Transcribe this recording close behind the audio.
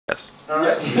All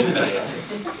right.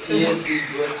 He is the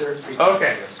blitzer.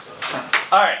 Okay.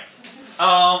 All right.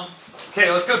 Okay,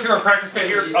 let's go through our practice guide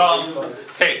here.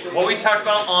 Okay, what we talked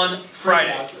about on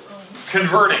Friday.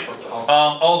 Converting.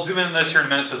 I'll zoom in on this here in a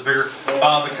minute so it's bigger.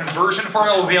 The conversion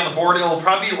formula will be on the board. It will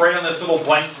probably be right on this little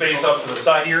blank space off to the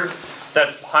side here.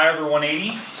 That's pi over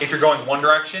 180. If you're going one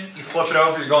direction, you flip it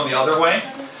over, you're going the other way.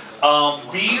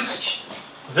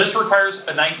 This requires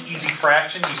a nice easy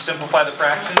fraction. You simplify the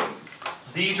fraction.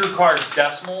 These require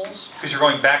decimals because you're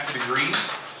going back to degrees.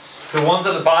 The ones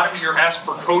at the bottom, you're asked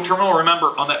for coterminal. Remember,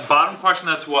 on that bottom question,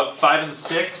 that's what, 5 and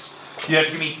 6? You have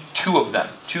to give me 2 of them,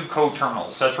 2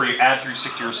 coterminals. That's where you add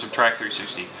 360 or subtract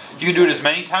 360. You can do it as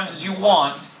many times as you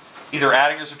want, either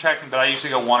adding or subtracting, but I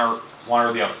usually go one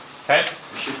or the other. Okay?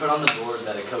 You should put on the board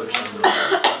that a coterminal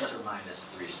is plus or minus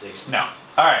 360. No.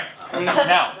 All right.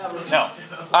 No.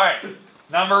 All right.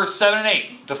 Number 7 and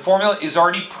 8. The formula is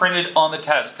already printed on the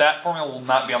test. That formula will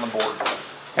not be on the board.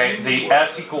 Okay? The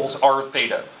S equals R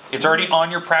theta. It's already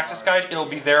on your practice guide. It'll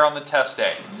be there on the test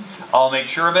day. I'll make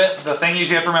sure of it. The thing is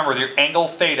you have to remember, your angle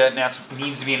theta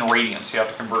needs to be in radians. You have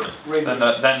to convert it.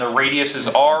 Then the radius is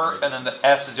R, and then the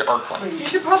S is your arc length. You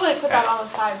should probably put that on the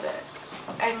side that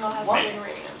angle has to be in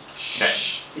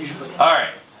radians. Okay. All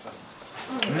right.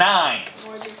 9.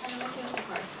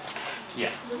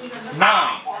 Yeah.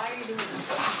 9.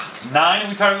 9,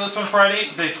 we talked about this one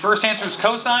Friday. The first answer is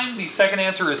cosine. The second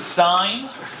answer is sine.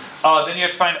 Then you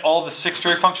have to find all the 6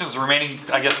 trig functions, the remaining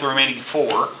 4.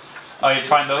 You have to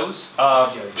find those.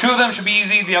 2 of them should be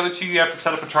easy. The other 2 you have to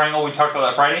set up a triangle. We talked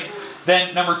about that Friday.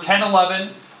 Then number 10,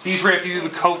 11, these we have to do the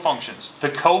co-functions. The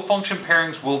co-function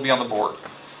pairings will be on the board.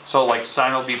 So like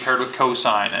sine will be paired with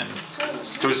cosine, and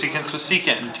cosecant with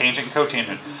secant, and tangent and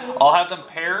cotangent. I'll have them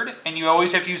paired, and you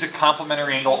always have to use a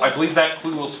complementary angle. I believe that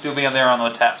clue will still be on there on the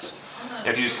test. You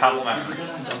have to use complementary.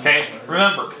 Okay?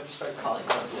 Remember,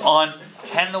 on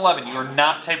 10 and 11, you are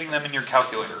not typing them in your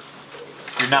calculator.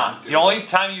 You're not. The only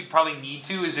time you'd probably need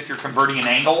to is if you're converting an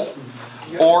angle,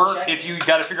 or if you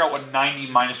got to figure out what 90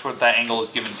 minus what that angle is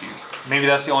given to you. Maybe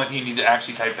that's the only thing you need to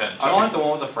actually type in. I want the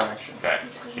one with the fraction. Okay.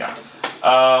 Yeah.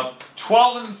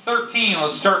 12 and 13.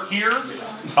 Let's start here.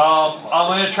 I'm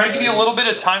going to try to give you a little bit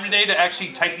of time today to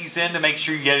actually type these in to make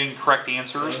sure you're getting correct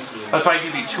answers. That's why I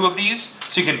give you 2 of these,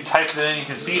 so you can type it in. You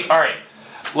can see. All right.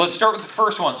 Let's start with the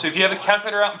first one. So if you have a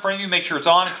calculator out in front of you, make sure it's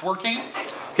on. It's working.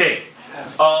 Okay.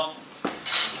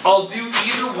 I'll do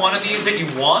either one of these that you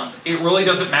want. It really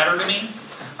doesn't matter to me.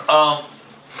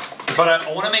 But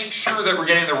I want to make sure that we're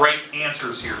getting the right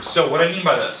answers here. So what I mean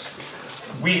by this,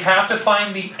 we have to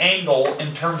find the angle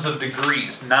in terms of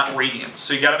degrees, not radians.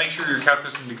 So you got to make sure your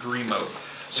calculus is in degree mode.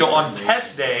 So on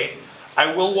test day,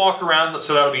 I will walk around,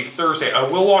 so that'll be Thursday, I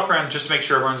will walk around just to make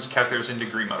sure everyone's calculator is in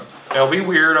degree mode. It'll be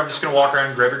weird. I'm just going to walk around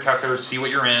and grab your calculator, see what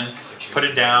you're in, put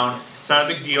it down. It's not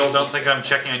a big deal. Don't think I'm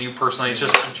checking on you personally. It's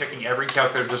just I'm checking every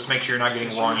calculator just to make sure you're not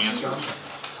getting wrong answers.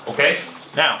 Okay?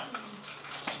 Now,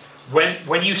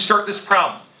 when you start this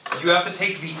problem, you have to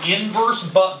take the inverse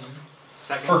button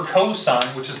for cosine,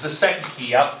 which is the second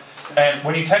key up. And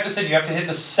when you type this in, you have to hit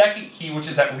the second key, which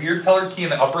is that weird colored key in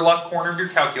the upper left corner of your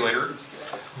calculator.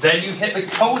 Then you hit the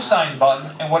cosine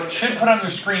button, and what it should put on your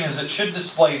screen is it should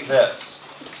display this.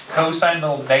 Cosine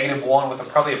middle -1 with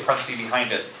probably a parenthesis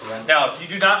behind it. Now, if you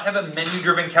do not have a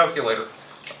menu-driven calculator,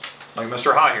 like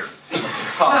Mr. Ha here,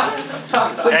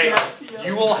 hey,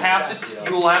 you will have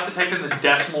to type in the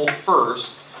decimal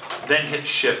first, then hit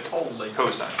Shift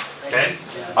cosine. Okay.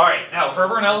 All right. Now, for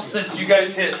everyone else, since you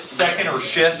guys hit second or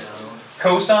Shift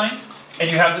cosine, and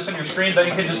you have this on your screen, then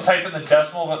you can just type in the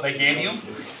decimal that they gave you.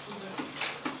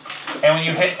 And when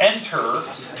you hit enter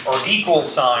or equal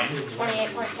sign,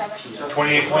 28.7.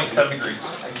 28.7 degrees.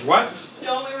 What?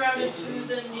 Don't we round it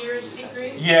to the nearest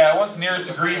degree? Yeah, what's nearest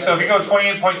degree? So if you go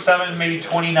 28.7, maybe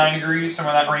 29 degrees,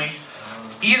 somewhere in that range.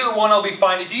 Either one will be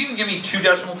fine. If you even give me 2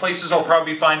 decimal places, I'll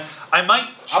probably be fine. I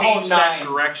might change that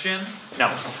direction. No.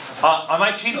 I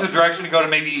might change the direction to go to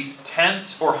maybe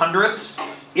tenths or hundredths.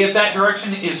 If that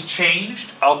direction is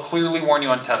changed, I'll clearly warn you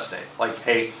on test day. Like,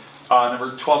 hey,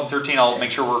 number 12 and 13, I'll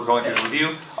make sure we're going through the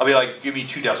review. I'll be like, give me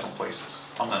 2 decimal places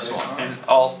on this one. And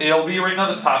it'll be right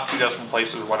on the top 2 decimal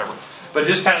places or whatever. But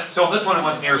just kind of, so on this one it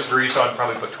wants nearest degree, so I'd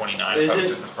probably put 29.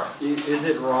 Is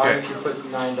it wrong if you put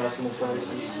 9 decimal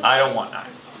places? I don't want 9.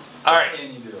 All right.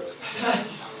 Can you do it?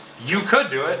 You could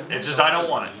do it, it's just I don't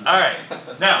want it. All right.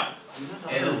 Now,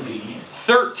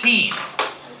 13.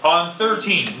 On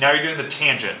 13, now you're doing the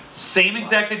tangent. Same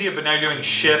exact idea, but now you're doing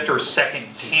shift or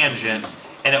second tangent,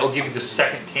 and it will give you the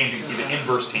second tangent key, the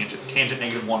inverse tangent, tangent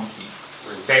 -1 key.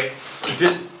 Okay?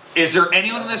 Is there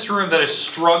anyone in this room that is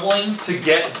struggling to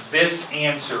get this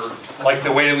answer like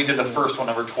the way that we did the first one,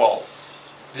 number 12?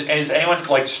 Is anyone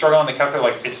like struggling on the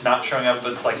calculator, like it's not showing up,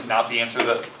 but it's like not the answer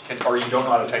that can, or you don't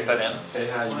know how to type that in?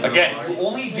 Again, you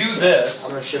only do this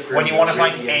when you want to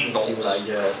find angles.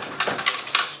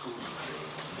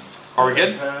 Are we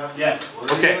good? Yes.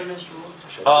 Okay.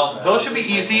 Those should be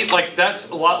easy. Like that's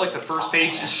a lot like the first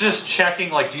page. It's just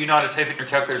checking like, do you know how to type in your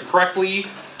calculator correctly?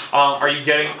 Are you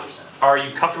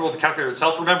comfortable with the calculator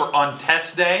itself? Remember, on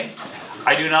test day,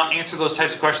 I do not answer those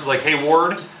types of questions like, hey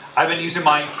Ward, I've been using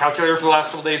my calculator for the last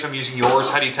couple days, I'm using yours,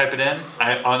 how do you type it in?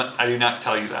 I do not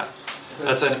tell you that.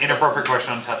 That's an inappropriate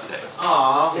question on test day.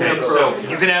 Okay, so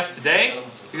you can ask today,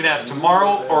 you can ask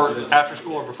tomorrow, or after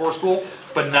school or before school,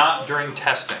 but not during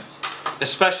testing.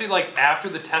 Especially like after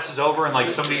the test is over and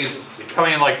like somebody's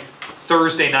coming in like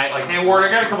Thursday night, like, hey Ward, I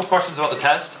got a couple questions about the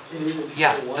test.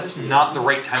 Yeah, that's not the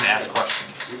right time to ask questions.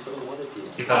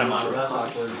 Keep that in mind.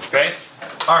 Okay?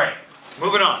 Alright,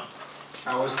 moving on.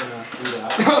 I was gonna do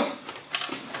that.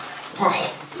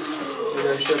 Maybe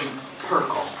I shouldn't.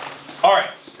 Alright,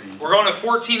 we're going to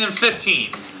 14 and 15.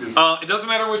 It doesn't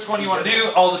matter which one you want to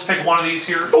do, I'll just pick one of these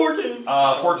here. 14.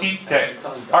 14? Okay.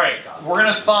 Alright, we're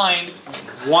going to find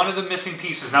one of the missing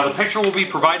pieces. Now the picture will be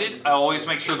provided. I always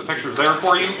make sure the picture is there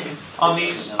for you on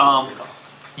these.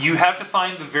 You have to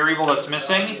find the variable that's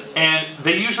missing, and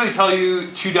they usually tell you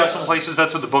 2 decimal places.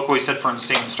 That's what the book always said for the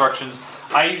same instructions.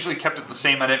 I usually kept it the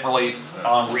same. I didn't really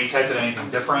retype it anything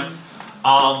different.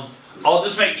 I'll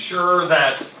just make sure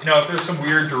that, you know, if there's some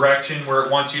weird direction where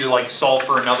it wants you to like solve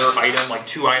for another item, like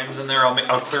 2 items in there,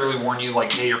 I'll clearly warn you,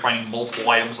 like, hey, you're finding multiple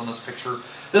items on this picture.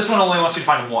 This one only wants you to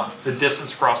find one, the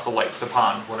distance across the lake, the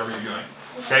pond, whatever you're doing.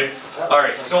 Okay?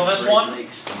 Alright, so on this one,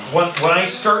 when I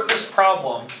start this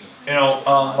problem, you know,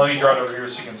 let me draw it over here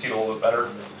so you can see it a little bit better.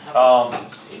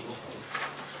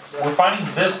 We're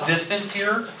finding this distance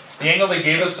here. The angle they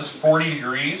gave us is 40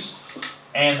 degrees,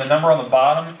 and the number on the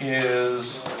bottom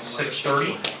is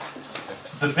 630.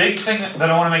 The big thing that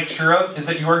I want to make sure of is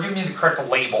that you are giving me the correct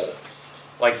label,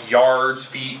 like yards,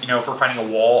 feet, you know, if we're finding a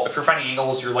wall. If you're finding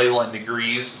angles, you're labeling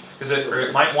degrees, because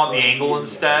it might want the angle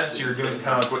instead, so you're doing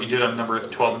kind of like what you did on number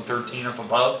 12 and 13 up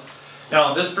above. Now,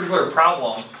 on this particular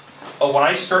problem, when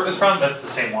I start this problem, that's the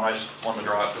same one, I just wanted to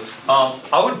draw it.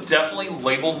 I would definitely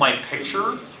label my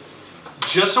picture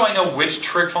just so I know which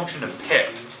trig function to pick.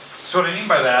 So what I mean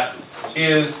by that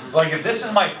is, like, if this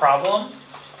is my problem,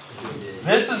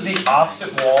 this is the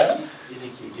opposite wall,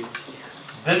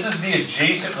 this is the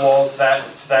adjacent wall to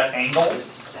that angle.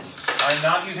 I'm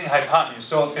not using hypotenuse.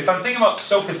 So if I'm thinking about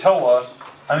SOHCAHTOA,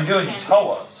 I'm doing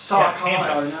TOA, yeah,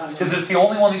 tangent, because it's the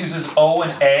only one that uses O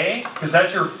and A, because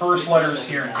that's your first letters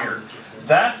here and here.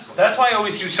 That's why I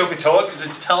always do SOHCAHTOA, because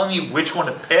it's telling me which one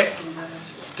to pick,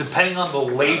 depending on the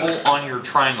label on your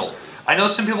triangle. I know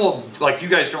some people, like you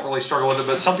guys don't really struggle with it,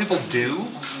 but some people do.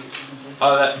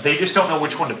 They just don't know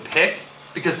which one to pick,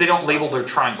 because they don't label their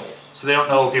triangle. So they don't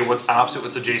know, okay, what's opposite,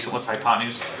 what's adjacent, what's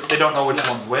hypotenuse. They don't know which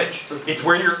one's which. It's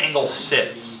where your angle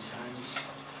sits.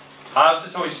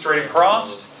 Opposite's always straight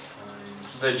across,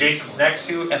 the adjacent's next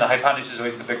to, and the hypotenuse is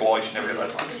always the big wall. You should never get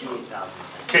that.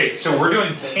 Okay, so we're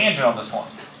doing tangent on this one.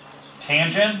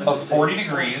 Tangent of 40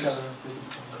 degrees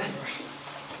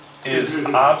is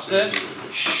opposite,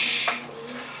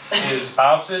 is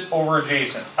opposite over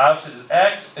adjacent. Opposite is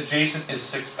x, adjacent is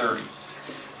 630.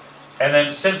 And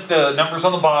then since the number's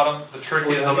on the bottom, the trick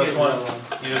is on this one,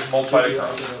 you just multiply it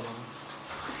across.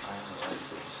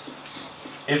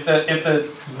 If the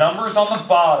number's on the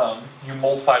bottom, you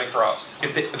multiply it across.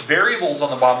 If the variable's on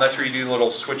the bottom, that's where you do the little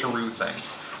switcheroo thing.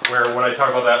 Where when I talk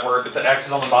about that, where if the x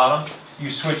is on the bottom, you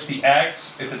switch the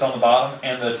x if it's on the bottom,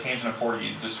 and the tangent of 40,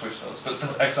 you just switch those. But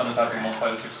since x is on the top, you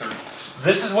multiply to 630.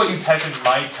 This is what you type in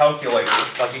my calculator,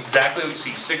 like exactly what you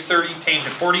see, 630,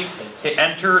 tangent 40, hit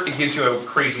enter, it gives you a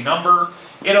crazy number.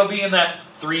 It'll be in that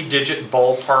 3-digit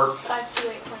ballpark.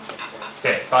 528.63.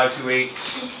 Okay, 528.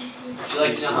 Would you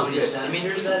like to know how many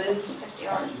centimeters that is? That's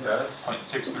yards.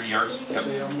 0.63 yards. Yep.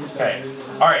 Okay.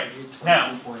 All right.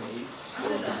 Now.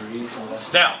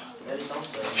 That is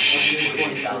also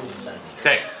 1,000 centimeters.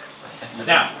 Okay.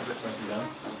 Now.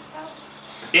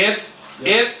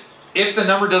 If the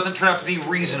number doesn't turn out to be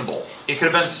reasonable, it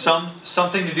could have been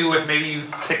something to do with maybe you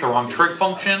picked the wrong trig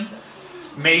function.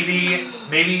 Maybe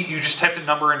you just typed the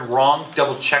number in wrong.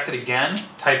 Double check it again.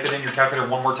 Type it in your calculator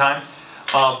one more time.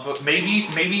 But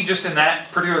maybe just in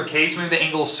that particular case, maybe the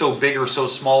angle is so big or so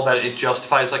small that it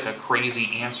justifies like a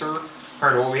crazy answer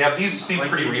compared to what we have. These seem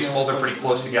pretty reasonable. They're pretty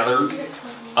close together.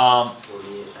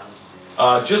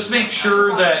 Just make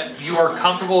sure that you are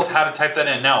comfortable with how to type that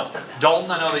in. Now,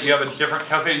 Dalton, I know that you have a different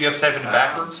calculator. You have to type it in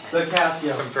backwards. The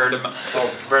Casio. Compared to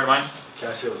mine.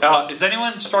 Casio. Is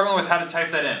anyone struggling with how to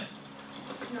type that in?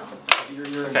 No.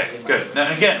 Okay, good.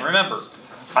 Now again, remember,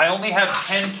 I only have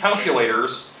 10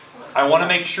 calculators. I want to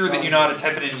make sure that you know how to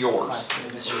type it in yours.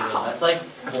 That's like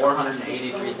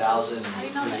 483,000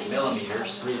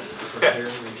 millimeters. Okay.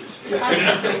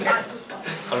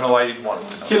 I don't know why you'd want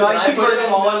to know. Can I convert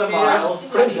them all into miles?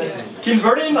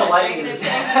 Convert it into light years.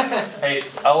 Hey,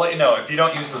 I'll let you know, if you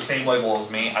don't use the same label as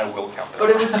me, I will count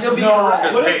But it. it would still be correct.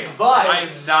 Because, hey, I'm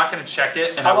not going to check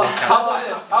it, and I will count it.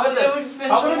 How about this?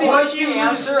 How about what you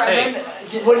answer and then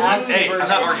Hey, I'm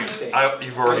not arguing.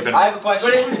 You've already been. I have a question.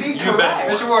 But it would be You've been. correct.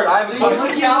 Mr. Ward, I have a So question. you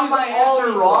would count my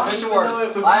answer wrong. Mr. Ward,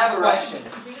 I have a question.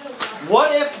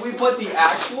 What if we put the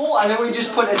actual and then we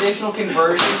just put additional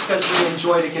conversions because we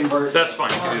enjoy to convert? That's fine.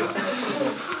 You can do that.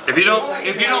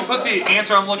 If you don't put the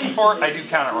answer I'm looking for, I do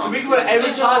count it So wrong. we can put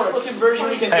every possible conversion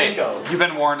we can think Hey, of. you've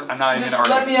been warned. I'm not even Just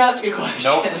let arguing. me ask a question.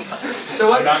 Nope. So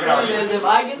what I'm you're not gonna saying argue. is if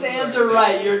I get the answer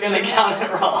right, you're going to count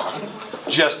it wrong.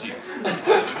 Just you.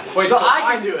 Wait, so I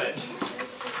can do it.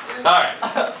 All right.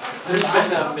 There's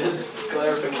been a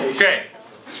misclarification. Okay.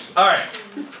 All right.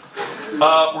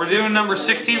 We're doing number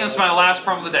 16. This is my last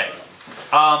problem of the day.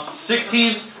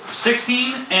 16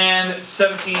 and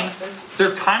 17.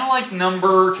 They're kind of like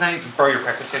number. Can I borrow your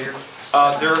practice guide here?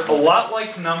 They're a lot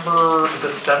like number. Is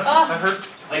it 7? I heard.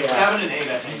 Like 7 and 8,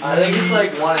 I think. I think it's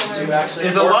like 1 and 2 actually.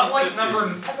 It's a lot like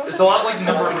number. It's a lot like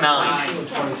number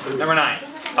 9. Number 9.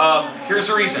 Here's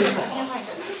the reason.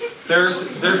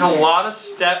 There's a lot of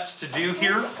steps to do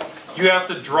here. You have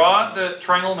to draw the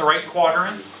triangle in the right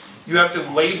quadrant. You have to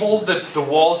label the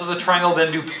walls of the triangle,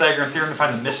 then do Pythagorean theorem to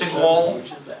find the missing wall.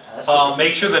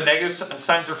 Make sure the negative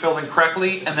signs are filled in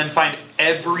correctly, and then find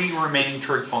every remaining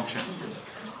trig function.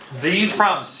 These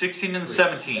problems, 16 and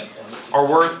 17, are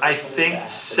worth, I think,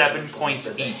 7 points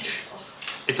each.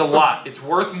 It's a lot. It's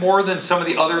worth more than some of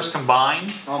the others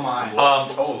combined. Oh my.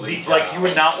 Like, you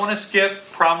would not want to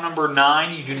skip problem number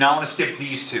 9. You do not want to skip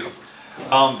these two.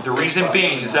 The reason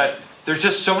being is that there's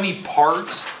just so many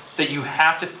parts that you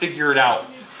have to figure it out.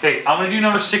 Okay, I'm going to do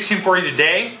number 16 for you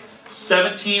today.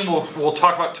 17 we'll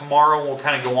talk about tomorrow, and we'll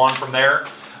kind of go on from there.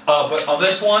 But on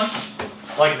this one,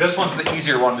 like this one's the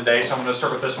easier one today, so I'm going to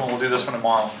start with this one. We'll do this one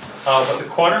tomorrow. But the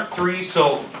quadrant 3,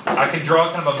 so I can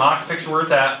draw kind of a mock picture where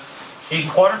it's at. In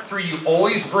quadrant 3, you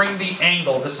always bring the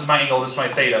angle, this is my angle, this is my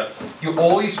theta, you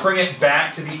always bring it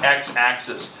back to the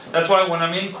x-axis. That's why when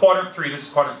I'm in quadrant 3, this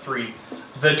is quadrant 3,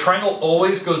 the triangle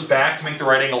always goes back to make the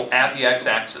right angle at the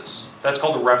x-axis. That's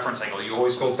called the reference angle. You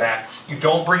always go back. You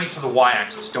don't bring it to the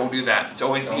y-axis. Don't do that. It's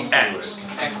always the x.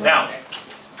 Now,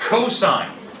 cosine.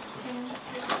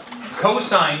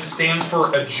 Cosine stands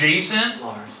for adjacent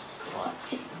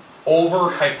over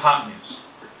hypotenuse.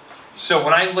 So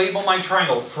when I label my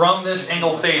triangle from this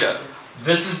angle theta,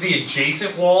 this is the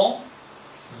adjacent wall,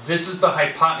 this is the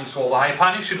hypotenuse wall. The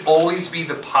hypotenuse should always be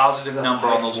the positive number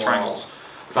on those triangles.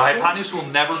 The hypotenuse will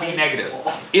never be negative.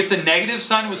 If the negative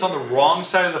sign was on the wrong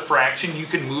side of the fraction, you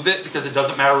can move it because it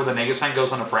doesn't matter where the negative sign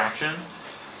goes on a fraction.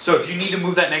 So if you need to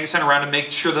move that negative sign around to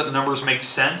make sure that the numbers make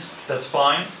sense, that's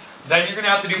fine. Then you're going to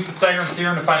have to do Pythagorean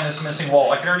theorem to find this missing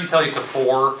wall. I can already tell you it's a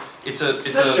 4. It's a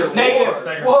Negative.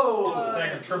 Pythagorean, Whoa. it's a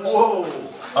Pythagorean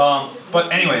triple.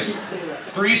 But anyways,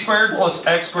 3 squared plus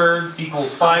x squared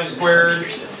equals 5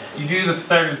 squared. You do the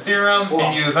Pythagorean theorem,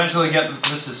 and you eventually get that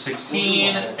this is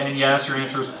 16, and yes, your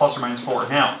answer is plus or minus 4.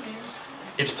 Now,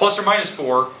 it's plus or minus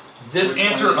 4. This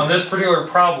answer on this particular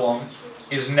problem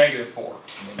is negative 4.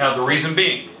 Now, the reason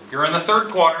being, you're in the third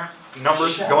quadrant,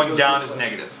 numbers going down is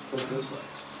negative.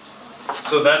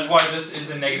 So that's why this is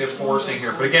a negative 4 sitting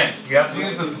here. But again, you have to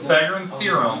do the Pythagorean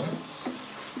theorem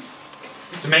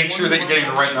to make sure that you're getting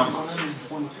the right number.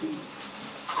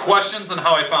 Questions on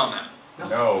how I found that?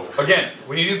 No. Again,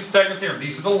 when you do Pythagorean theorem,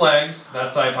 these are the legs,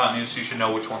 that's the hypotenuse, so you should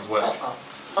know which one's which.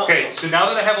 Okay, so now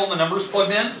that I have all the numbers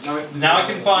plugged in, now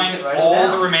I can find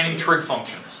all the remaining trig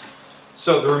functions.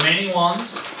 So the remaining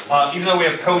ones, even though we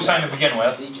have cosine to begin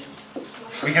with,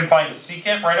 we can find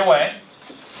secant right away.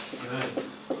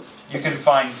 You can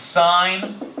find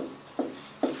sine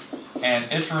and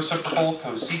its reciprocal,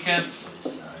 cosecant,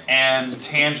 and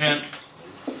tangent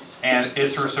and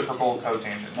its reciprocal,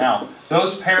 cotangent. Now,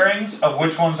 those pairings of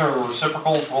which ones are the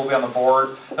reciprocals will be on the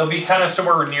board. They'll be kind of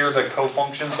somewhere near the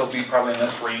cofunctions. They'll be probably in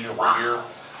this range over here.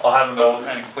 I'll have them all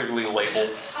kind of clearly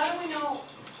labeled. How do we know,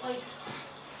 like,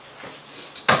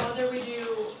 whether we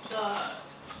do the, I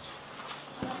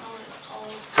don't know what it's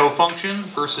called. Cofunction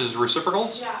versus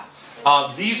reciprocals? Yeah.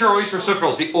 These are always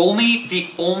reciprocals. The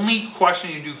only question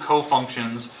you do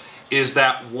cofunctions is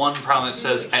that one problem that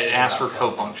says it asks for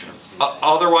cofunction.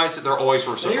 Otherwise, they're always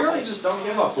They reciprocal. really just don't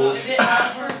give up. So if it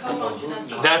asks for a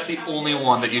cofunction, That's the only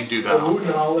one that you do that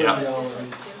on. Yeah.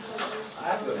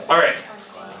 All right.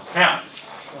 Now,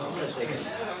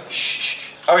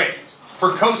 okay,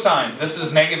 for cosine, this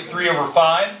is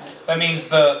 -3/5. That means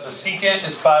the secant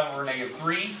is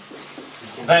 5/-3.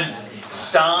 Then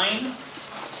sine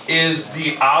is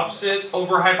the opposite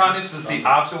over hypotenuse. This is the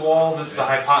opposite wall. This is the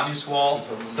hypotenuse wall.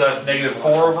 So that's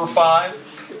 -4/5.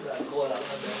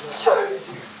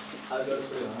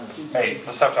 Hey,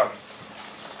 let's stop talking.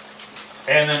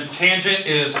 And then tangent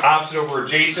is opposite over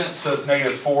adjacent, so it's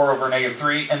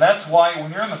 -4/-3. And that's why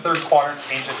when you're in the third quadrant,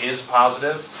 tangent is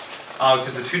positive,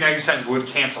 because the two negative signs would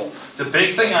cancel. The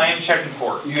big thing I am checking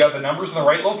for, you have the numbers in the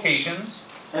right locations,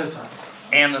 And signs.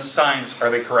 and the signs,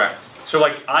 are they correct? So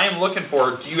like, I am looking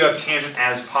for, do you have tangent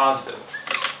as positive?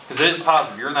 Because it is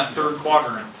positive. You're in that third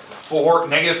quadrant.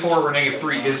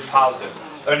 -4/-3 is positive.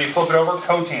 Then you flip it over,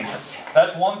 cotangent.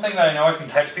 That's one thing that I know I can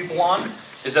catch people on,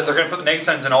 is that they're going to put the negative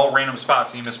signs in all random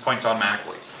spots and you miss points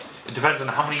automatically. It depends on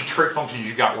how many trig functions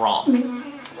you got wrong.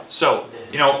 So,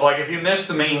 you know, like if you miss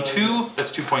the main 2, that's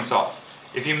 2 points off.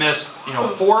 If you miss, you know,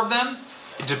 4 of them,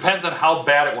 it depends on how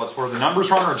bad it was. Were the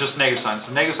numbers wrong or just negative signs? If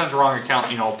negative signs are wrong, you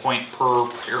count, you know, a point per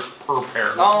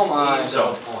pair. Oh my.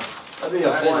 So, That'd be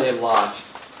a That is point. a lot.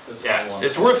 yeah,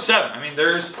 it's worth 7. I mean,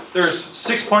 there's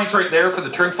 6 points right there for the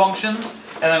trig functions,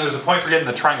 and then there's a point for getting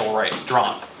the triangle right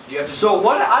drawn. You have to So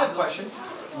what, I have a question.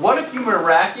 What if you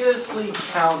miraculously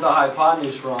count the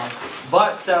hypotenuse wrong,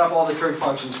 but set up all the trig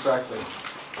functions correctly?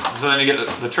 So then you get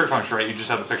the trig function right, you just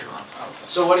have the picture wrong.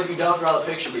 So what if you don't draw the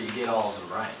picture but you get all of them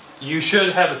right? You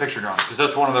should have the picture drawn, because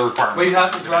that's one of the requirements. But you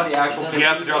have to draw the actual You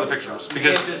have to draw the pictures,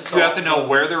 because you have to know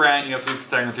where they're at, and you have to do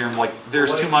Pythagorean theorem. Like,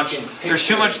 there's too much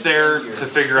there to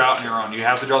figure out on your own. You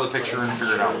have to draw the picture and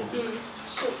figure it out.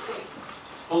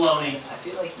 Baloney. I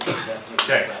feel like you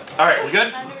Okay, alright, we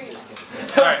good? Time to read.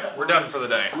 Alright, we're done for the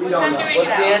day. We What don't time know. do we What's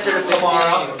get the out? answer to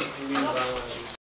tomorrow?